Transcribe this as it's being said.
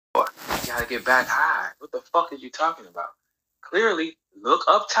You gotta get back high. What the fuck is you talking about? Clearly, look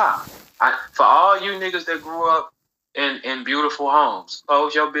up top. For all you niggas that grew up in beautiful homes,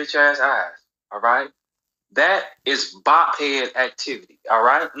 close your bitch ass eyes. All right? That is bop head activity. All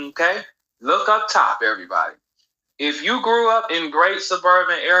right? Okay? Look up top, everybody. If you grew up in great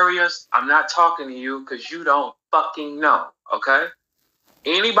suburban areas, I'm not talking to you because you don't fucking know. Okay?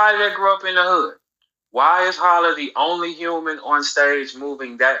 Anybody that grew up in the hood, why is Holler the only human on stage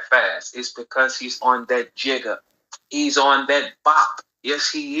moving that fast? It's because he's on that jigger. He's on that bop. Yes,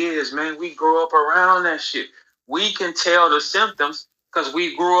 he is, man. We grew up around that shit. We can tell the symptoms because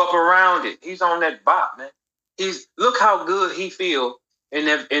we grew up around it. He's on that bop, man. Look how good he feel in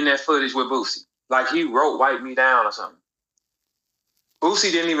that footage with Boosie. Like he wrote "Wipe Me Down" or something.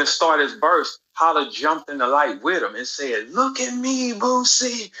 Boosie didn't even start his verse. Holler jumped in the light with him and said, "Look at me,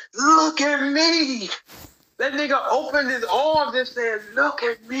 Boosie. Look at me." That nigga opened his arms and said, "Look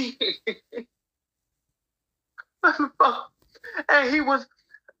at me." And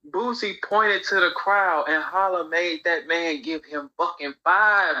Boosie pointed to the crowd and Holler made that man give him fucking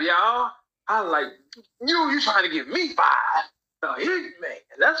 5, y'all. I like, you trying to give me 5. No, man.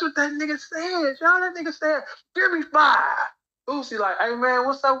 That's what that nigga said, y'all. That nigga said, "Give me 5. Boosie like, "Hey, man,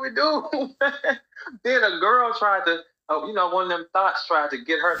 what's up with dude?" Then a girl tried to, one of them thoughts tried to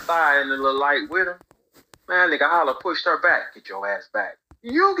get her thigh in the little light with him. Man, nigga Holler pushed her back. "Get your ass back.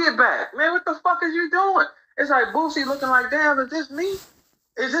 You get back. Man, what the fuck is you doing?" It's like Boosie looking like, "Damn, is this me?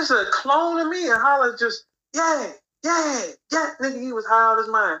 Is this a clone of me?" And Holler just, yeah. Nigga, he was high out his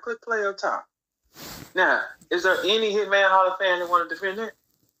mind. Click play up top. Now, is there any Hitman Holler fan that want to defend that?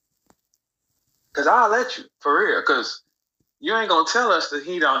 Because I'll let you, for real. Because you ain't going to tell us that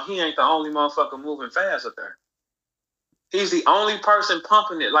he ain't the only motherfucker moving fast up there. He's the only person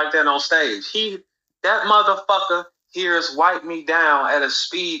pumping it like that on stage. That motherfucker hears "Wipe Me Down" at a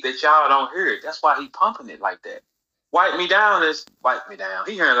speed that y'all don't hear it. That's why he pumping it like that. "Wipe Me Down" is "Wipe Me Down."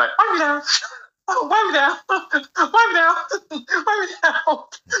 He hearing like, "Wipe me down. Oh, wipe me down. Wipe me down. Wipe me down."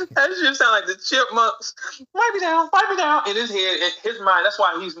 That shit sound like the Chipmunks. "Wipe me down. Wipe me down." In his head, in his mind, that's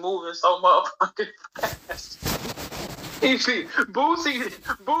why he's moving so motherfucking fast. You see, Boosie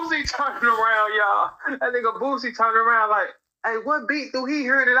turning around, y'all. That nigga Boosie turning around like, "Hey, what beat do he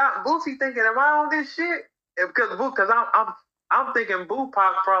hear it out?" Boosie thinking, "Am I on this shit?" Because I'm thinking Boo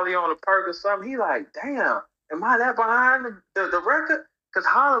Pop probably on a perk or something. He like, "Damn, am I that behind the record?" Because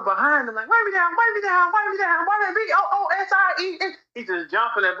Holler behind him like, "Wipe me down, wipe me down, wipe me down, wipe me BOOSIE." He just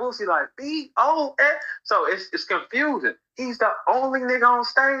jumping at Boosie like BOS. So it's confusing. He's the only nigga on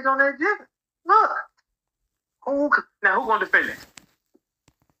stage on that jigger. Look. Now who gonna defend it?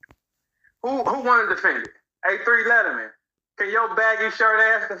 Who wanna defend it? Hey, 3LETTERMAN. Can your baggy shirt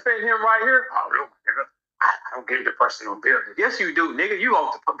ass defend him right here? Oh no, nigga. I don't get the personal business. Yes, you do, nigga. You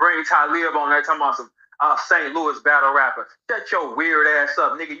ought to bring Talib on there talking about some St. Louis battle rapper. Shut your weird ass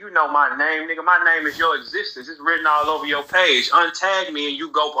up, nigga. You know my name, nigga. My name is your existence. It's written all over your page. Untag me and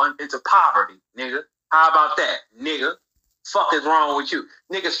you go into poverty, nigga. How about that, nigga? Fuck is wrong with you?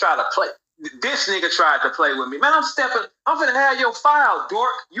 Niggas try to play. This nigga tried to play with me. Man, I'm finna have your file,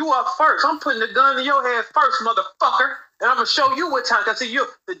 dork. You up first. I'm putting the gun in your head first, motherfucker. And I'm gonna show you what time. Cause see,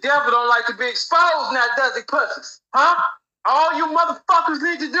 the devil don't like to be exposed now, does it, pussies? Huh? All you motherfuckers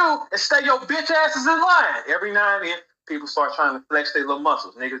need to do is stay your bitch asses in line. Every now and then, people start trying to flex their little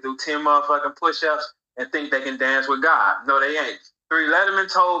muscles. Niggas do 10 motherfucking push-ups and think they can dance with God. No, they ain't.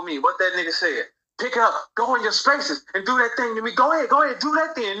 3LETTERMAN told me what that nigga said. Pick up, go in your spaces, and do that thing to me. Go ahead, do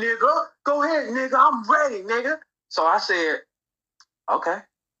that thing, nigga. Go ahead, nigga. I'm ready, nigga. So I said, okay.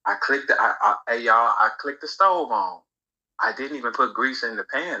 I clicked the stove on. I didn't even put grease in the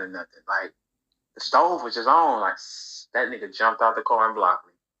pan or nothing. Like, the stove was just on. Like, that nigga jumped out the car and blocked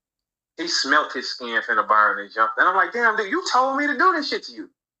me. He smelt his skin finna burn and jumped. And I'm like, damn, dude, you told me to do this shit to you.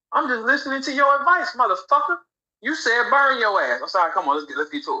 I'm just listening to your advice, motherfucker. You said burn your ass. I'm sorry, come on,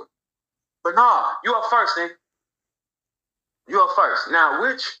 let's get to it. But nah, you up first, nigga. You up first. Now,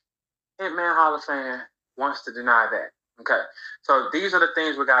 which Hitman Holler fan wants to deny that? Okay. So these are the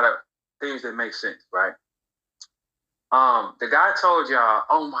things things that make sense, right? The guy told y'all,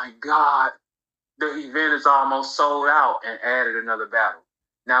 "Oh my God, the event is almost sold out," and added another battle.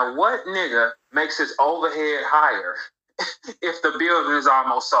 Now, what nigga makes his overhead higher if the building is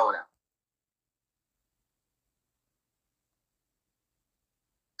almost sold out?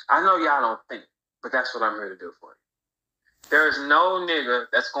 I know y'all don't think, but that's what I'm here to do for you. There's no nigga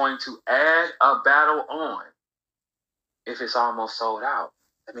that's going to add a battle on if it's almost sold out.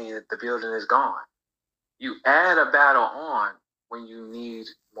 I mean, the building is gone. You add a battle on when you need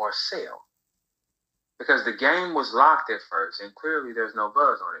more sale. Because the game was locked at first, and clearly there's no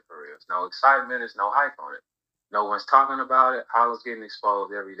buzz on it for real. There's no excitement, there's no hype on it. No one's talking about it. Hollow's getting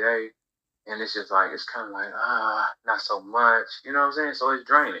exposed every day. And it's just like, it's kind of like, not so much. You know what I'm saying? So it's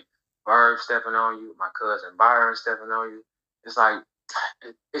draining. Verb stepping on you, my cousin Byron stepping on you. It's like,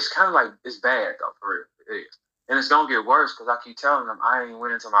 it's kind of like, it's bad though, for real. It is. And it's going to get worse because I keep telling them I ain't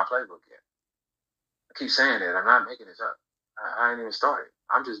went into my playbook yet. I keep saying that. I'm not making this up. I ain't even started.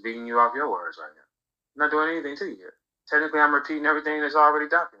 I'm just beating you off your words right now. I'm not doing anything to you yet. Technically, I'm repeating everything that's already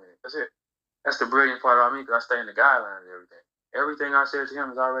documented. That's it. That's the brilliant part about me because I stay in the guidelines of everything. Everything I said to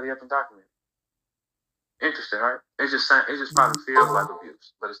him is already up and documented. Interesting, right? It just probably feels like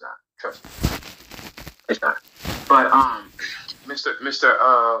abuse, but it's not. Trust me. It's not. But Mr.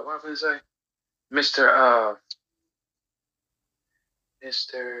 What am I gonna say? Mr.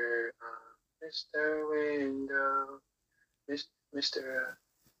 Window. Mr.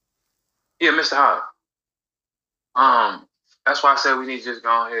 Hollow. That's why I said we need to just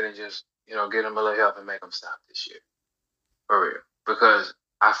go ahead and just, get him a little help and make him stop this shit. For real. Because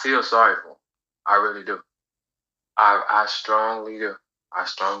I feel sorry for him. I really do. I strongly do. I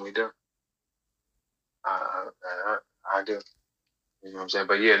strongly do. I do. You know what I'm saying?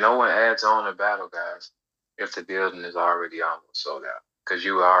 But yeah, no one adds on the battle, guys, if the building is already almost sold out. Because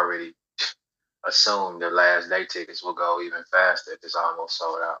you already assumed the last day tickets will go even faster if it's almost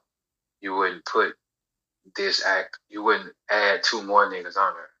sold out. You wouldn't put you wouldn't add 2 more niggas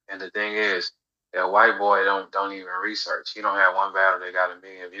on there. And the thing is, that white boy don't even research. He don't have one battle that got 1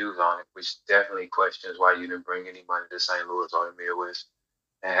 million views on it, which definitely questions why you didn't bring any money to St. Louis or the Midwest.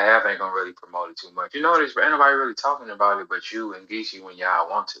 And half ain't gonna really promote it too much. You notice, ain't nobody really talking about it but you and Geechee when y'all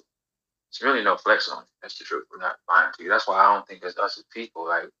want to. There's really no flex on it. That's the truth. We're not lying to you. That's why I don't think it's us as people.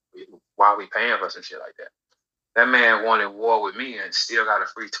 Like, why we paying for some shit like that? That man wanted war with me and still got a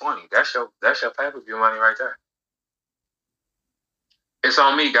free 20. That's your pay-per-view money right there. It's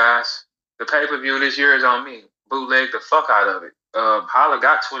on me, guys. The pay-per-view this year is on me. Bootleg the fuck out of it. Holla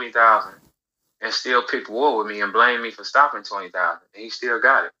got 20,000 and still picked war with me and blamed me for stopping 20,000. And he still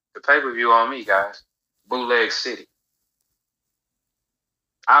got it. The pay-per-view on me, guys. Bootleg City.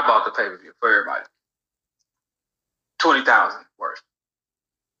 I bought the pay-per-view for everybody. 20,000 worth.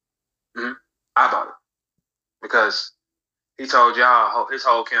 I bought it. Because he told y'all his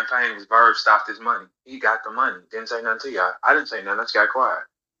whole campaign was Verb stopped his money. He got the money. Didn't say nothing to y'all. I didn't say nothing. I just got quiet.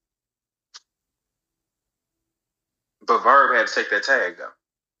 But Verb had to take that tag, though.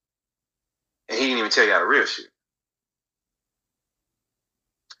 And he didn't even tell y'all the real shit.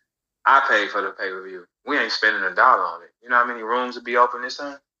 I paid for the pay-per-view. We ain't spending $1 on it. You know how many rooms would be open this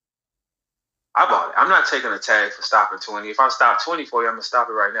time? I bought it. I'm not taking a tag for stopping 20. If I stop 20 for you, I'm going to stop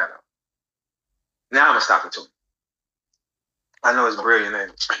it right now, though. Now I'm going to stop at 20. I know it's brilliant, ain't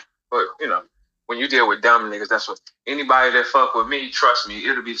it? But, when you deal with dumb niggas, that's what anybody that fuck with me, trust me,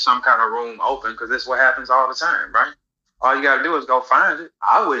 it'll be some kind of room open because that's what happens all the time, right? All you got to do is go find it.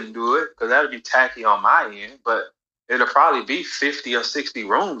 I wouldn't do it because that would be tacky on my end, but it'll probably be 50 or 60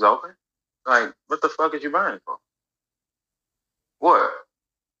 rooms open. Like, what the fuck is you buying for? What?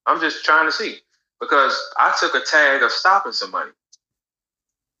 I'm just trying to see because I took a tag of stopping somebody.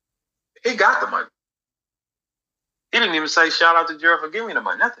 He got the money. He didn't even say shout out to Gerald for giving me the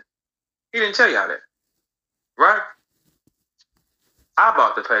money. Nothing. He didn't tell y'all that. Right? I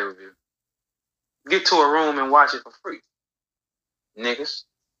bought the pay-per-view. Get to a room and watch it for free. Niggas.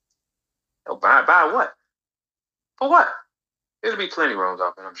 Yo, buy what? For what? There'll be plenty of rooms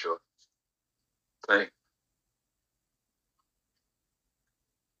open, I'm sure. Plenty.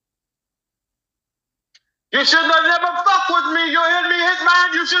 You should have never fuck with me. You hear me,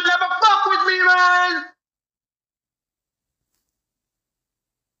 Hitman? You should never fuck with me, man.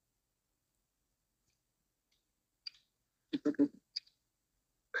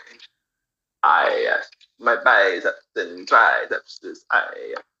 My biceps and triceps.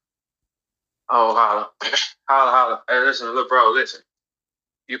 Oh, holla. Hey, listen, little bro, listen.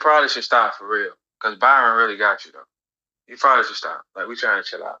 You probably should stop for real. Because Byron really got you, though. You probably should stop. Like, we trying to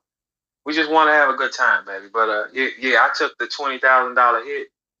chill out. We just want to have a good time, baby. But, I took the $20,000 hit.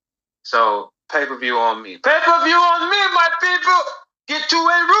 So, pay-per-view on me. Pay-per-view on me, my people! Get to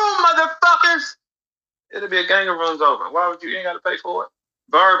a room, motherfuckers! It'll be a gang of rooms open. Why would you ain't got to pay for it?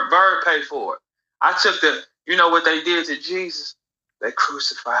 Verb paid for it. I took you know what they did to Jesus? They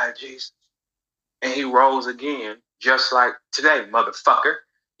crucified Jesus. And he rose again, just like today, motherfucker.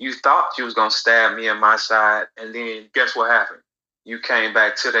 You thought you was going to stab me in my side, and then guess what happened? You came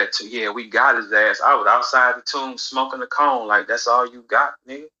back to that, we got his ass. I was outside the tomb smoking a cone like that's all you got,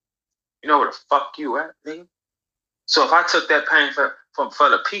 nigga. You know where the fuck you at, nigga? So if I took that pain for, for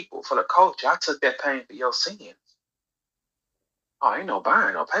the people, for the culture. I took that pain for your sins. Oh, ain't no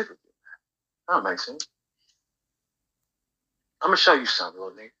buying no pay-per-view. That don't make sense. I'm gonna show you something,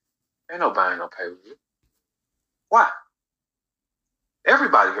 little nigga. Ain't no buying no pay-per-view. Why?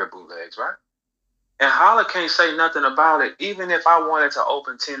 Everybody here bootlegs, right? And Holla can't say nothing about it, even if I wanted to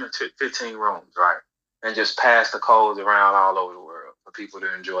open 10 or 15 rooms, right? And just pass the codes around all over the world for people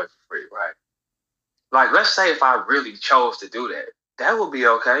to enjoy for free, right? Like, let's say if I really chose to do that, that would be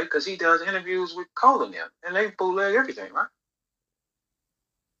okay, because he does interviews with Cole and them, and they bootleg everything, right?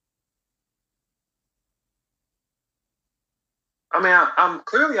 I mean, I'm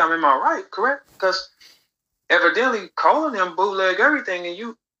clearly I'm in my right, correct? Because evidently Cole and them bootleg everything, and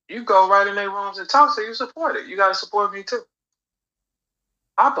you go right in their rooms and talk, so you support it. You got to support me too.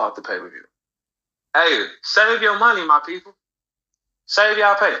 I bought the pay-per-view. Hey, save your money, my people. Save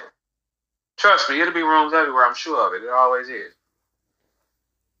y'all paper. Trust me, it'll be rooms everywhere. I'm sure of it. It always is.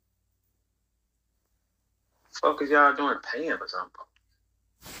 Fuck is y'all doing paying for something?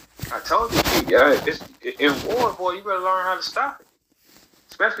 I told you, yeah, in war, boy, you better learn how to stop it.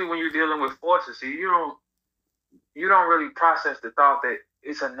 Especially when you're dealing with forces. See, you don't really process the thought that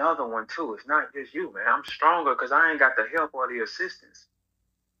it's another one too. It's not just you, man. I'm stronger because I ain't got the help or the assistance.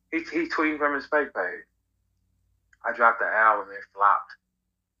 He tweeting from his fake page. I dropped the album and flopped.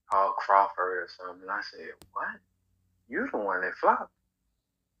 Called Crawford or something. And I said, what? You the one that flopped.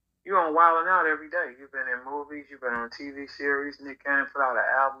 You on Wildin' Out every day. You've been in movies. You've been on TV series. Nick Cannon put out an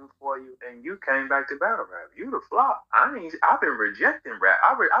album for you, and you came back to battle rap. You the flop. I've been rejecting rap.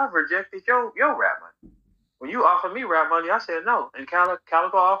 I've rejected your rap money. When you offered me rap money, I said no. And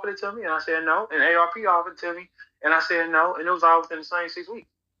Calico offered it to me, and I said no. And ARP offered it to me, and I said no. And it was all within the same 6 weeks.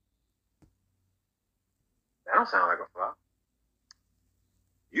 That don't sound like a flop.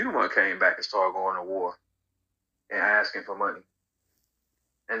 You the one came back and started going to war and asking for money.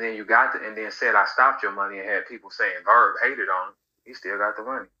 And then and then said I stopped your money and had people saying Verb hated on him. He still got the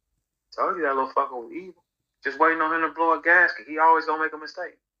money. Told you that little fucker was evil. Just waiting on him to blow a gasket. He always gonna make a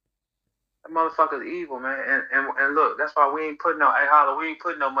mistake. That motherfucker's evil, man. And look, that's why we ain't putting we ain't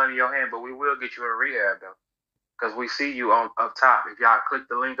putting no money in your hand, but we will get you in rehab though. Because we see you up top. If y'all click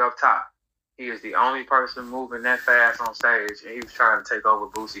the link up top, he is the only person moving that fast on stage, and he was trying to take over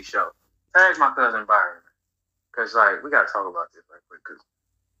Boosie's show. Tag my cousin Byron. Because, like, we got to talk about this right quick. Because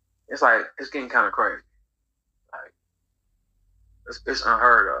it's like, it's getting kind of crazy. Like, it's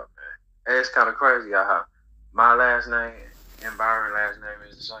unheard of, man. And it's kind of crazy how my last name and Byron's last name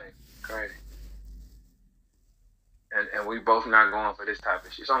is the same. Crazy. And we both not going for this type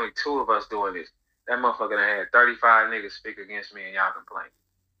of shit. It's only 2 of us doing this. That motherfucker done had 35 niggas speak against me and y'all complain.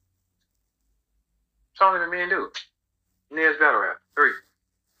 It's only me and dude. Nearest battle rap. 3.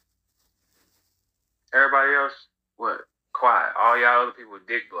 Everybody else, what? Quiet. All y'all other people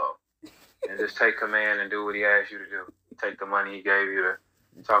dick blow. And just take command and do what he asked you to do. Take the money he gave you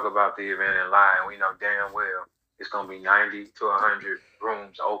to talk about the event and lie. And we know damn well it's going to be 90 to 100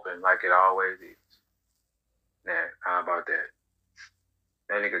 rooms open like it always is. Now, how about that?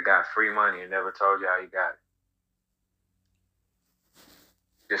 That nigga got free money and never told you how he got it.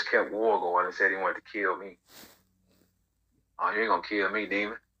 Just kept war going and said he wanted to kill me. Oh, you ain't gonna kill me,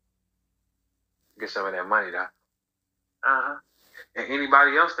 demon. Get some of that money, though. Uh-huh. And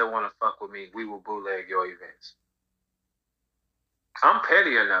anybody else that want to fuck with me, we will bootleg your events. I'm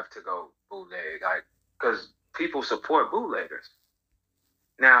petty enough to go bootleg, like, because people support bootleggers.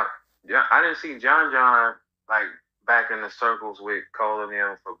 Now, I didn't see John, like, back in the circles with Cole and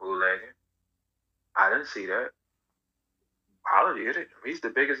them for bootlegging. I didn't see that. Holla did it. He's the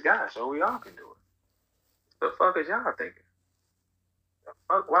biggest guy, so we all can do it. The fuck is y'all thinking? The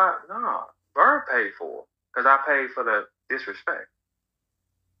fuck? Why? No. Verb paid for it. Because I paid for the disrespect.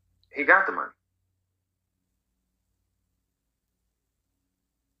 He got the money.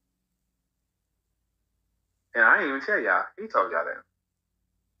 And I didn't even tell y'all. He told y'all that.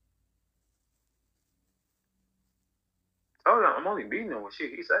 Told y'all I'm only beating him with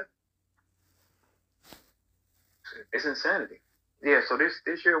shit he said. It's insanity. Yeah, so this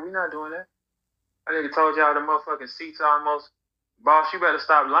year we not doing that. I nigga told y'all the motherfucking seats almost. Boss, you better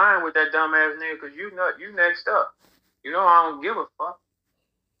stop lying with that dumbass nigga, because you next up. You know I don't give a fuck.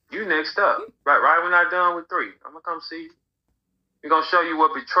 You next up. Right, we're not done with 3. I'm gonna come see you. We're gonna show you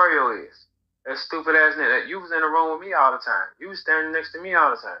what betrayal is. That stupid ass nigga. You was in the room with me all the time. You was standing next to me all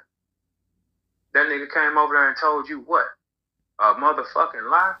the time. That nigga came over there and told you what? A motherfucking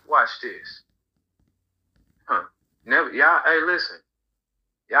lie? Watch this. Huh. Never. Y'all, hey, listen.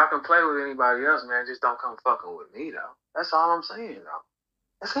 Y'all can play with anybody else, man. Just don't come fucking with me, though. That's all I'm saying, though.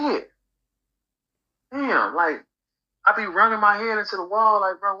 That's it. Damn, like, I be running my head into the wall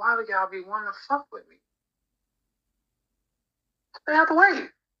like, bro, why do y'all be wanting to fuck with me? Stay out the way.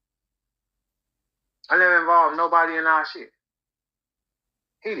 I never involved nobody in our shit.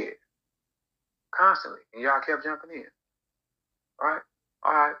 He did. Constantly. And y'all kept jumping in. All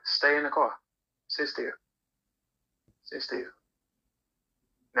right, stay in the car. Sit still. Sit still.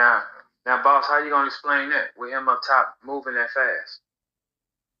 Now, boss, how you gonna explain that with him up top moving that fast?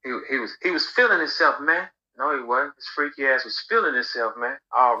 He was feeling himself, man. No, he wasn't. His freaky ass was feeling himself, man.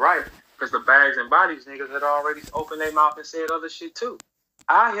 All right, because the bags and bodies niggas had already opened their mouth and said other shit too.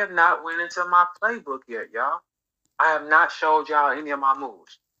 I have not went into my playbook yet, y'all. I have not showed y'all any of my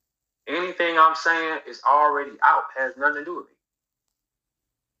moves. Anything I'm saying is already out. Has nothing to do with me.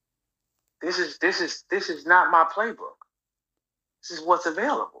 This is not my playbook. This is what's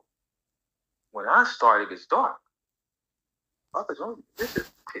available. When I started, it gets dark.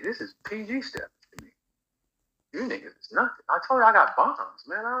 This is PG stuff to me. You niggas is nothing. I told you I got bombs,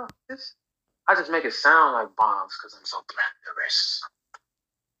 man. I just make it sound like bombs because I'm so glamorous.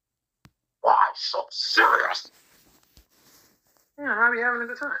 Why so serious? Yeah, I be having a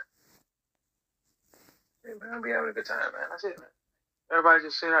good time. Yeah, man, I be having a good time, man. That's it, man. Everybody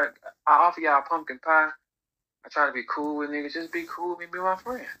just say I offer y'all pumpkin pie. I try to be cool with niggas. Just be cool with me, be my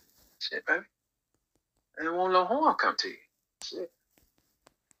friend. Shit, baby. And it won't no harm come to you. Shit.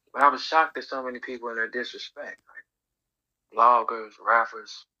 But I was shocked at so many people in their disrespect. Like bloggers,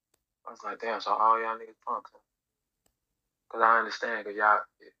 rappers. I was like, damn, so all y'all niggas punks. Because I understand, because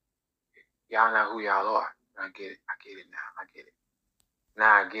y'all know who y'all are. I get it. I get it now. I get it.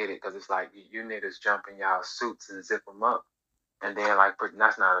 Now I get it, because it's like you niggas jump in y'all suits and zip them up. And then, like,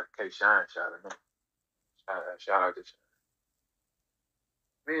 that's not a case. Shine, shout out. Shout out to Shine.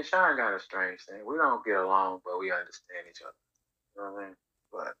 Me and Shine got a strange thing. We don't get along, but we understand each other. You know what I mean?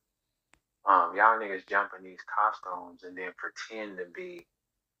 But y'all niggas jump in these costumes and then pretend to be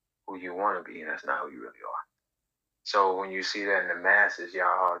who you want to be, and that's not who you really are. So when you see that in the masses,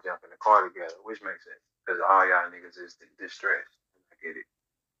 y'all all jump in the car together, which makes sense, because all y'all niggas is distressed. I get it.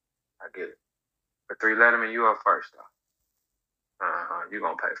 I get it. But 3LETTERMAN, you up first, though. You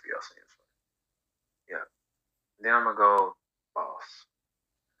gonna pay for your sins. Yeah. Then I'm gonna go boss.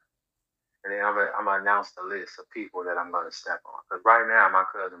 And then I'm gonna announce the list of people that I'm gonna step on. Because right now, my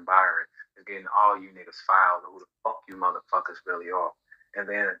cousin Byron is getting all you niggas filed who the fuck you motherfuckers really are. And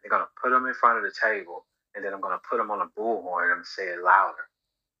then they're gonna put them in front of the table, and then I'm gonna put them on a bullhorn and say it louder.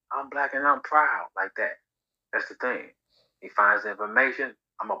 I'm black and I'm proud, like that. That's the thing. He finds the information,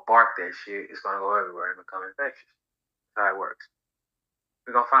 I'm gonna bark that shit. It's gonna go everywhere and become infectious. That's how it works.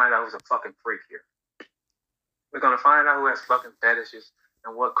 We're gonna find out who's a fucking freak here. We're gonna find out who has fucking fetishes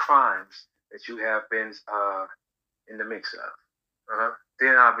and what crimes that you have been in the mix of.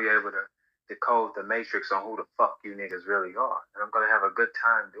 Then I'll be able to decode the matrix on who the fuck you niggas really are. And I'm gonna have a good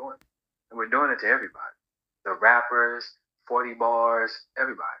time doing it. And we're doing it to everybody. The rappers, 40 bars,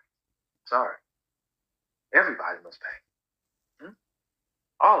 everybody. Sorry. Everybody must pay.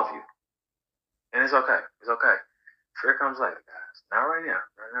 All of you. And it's okay. It's okay. Fear comes later, guys. Not right now.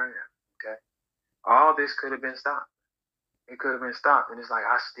 Not right now. Okay? All this could have been stopped. It could have been stopped. And it's like,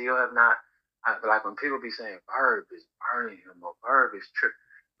 I still have not. Like when people be saying, Verb is burning him or Verb is tripping.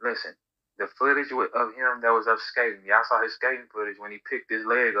 Listen, the footage of him that was up skating, y'all saw his skating footage when he picked his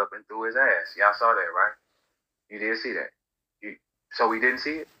leg up and threw his ass. Y'all saw that, right? You did see that. So we didn't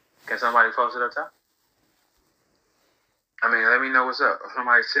see it? Can somebody post it up top? I mean, let me know what's up.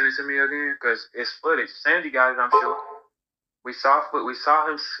 Somebody send it to me again, because it's footage. Sandy got it, I'm sure. We saw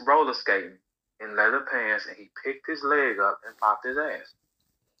him roller skating in leather pants, and he picked his leg up and popped his ass.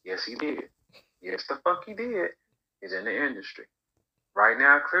 Yes, he did. Yes, the fuck he did. He's in the industry. Right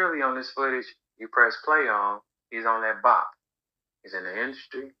now, clearly on this footage, you press play on, he's on that bop. He's in the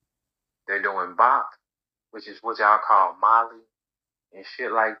industry. They're doing bop, which is what y'all call Molly and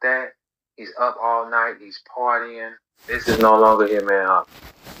shit like that. He's up all night. He's partying. This is no longer him, man.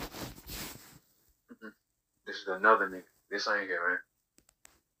 This is another nigga. This ain't here,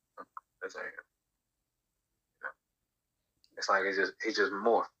 man. This ain't him. It's like he just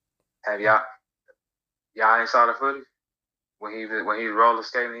morphed. Have y'all ain't saw the footage when he roller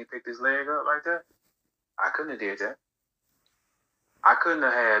skating and he picked his leg up like that? I couldn't have did that. I couldn't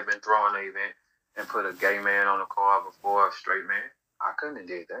have had been throwing an event and put a gay man on the car before a straight man. I couldn't have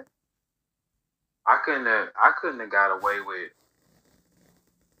did that. I couldn't have got away with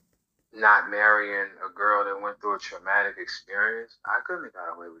not marrying a girl that went through a traumatic experience. I couldn't have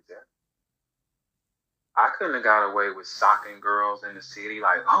got away with that. I couldn't have got away with socking girls in the city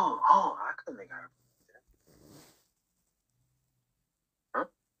like, I couldn't have got away with that. Huh?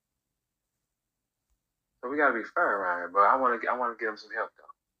 So we gotta be fair around here, but I wanna give them some help though.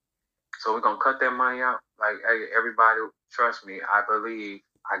 So we're gonna cut that money out. Like, hey, everybody, trust me, I believe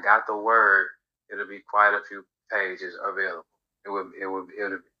I got the word. It'll be quite a few pages available.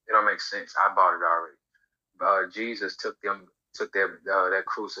 It'll make sense. I bought it already. Jesus took that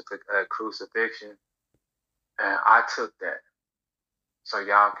crucifixion, and I took that. So you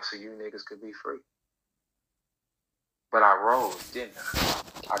niggas could be free. But I rose, didn't I?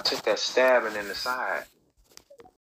 I took that stabbing in the side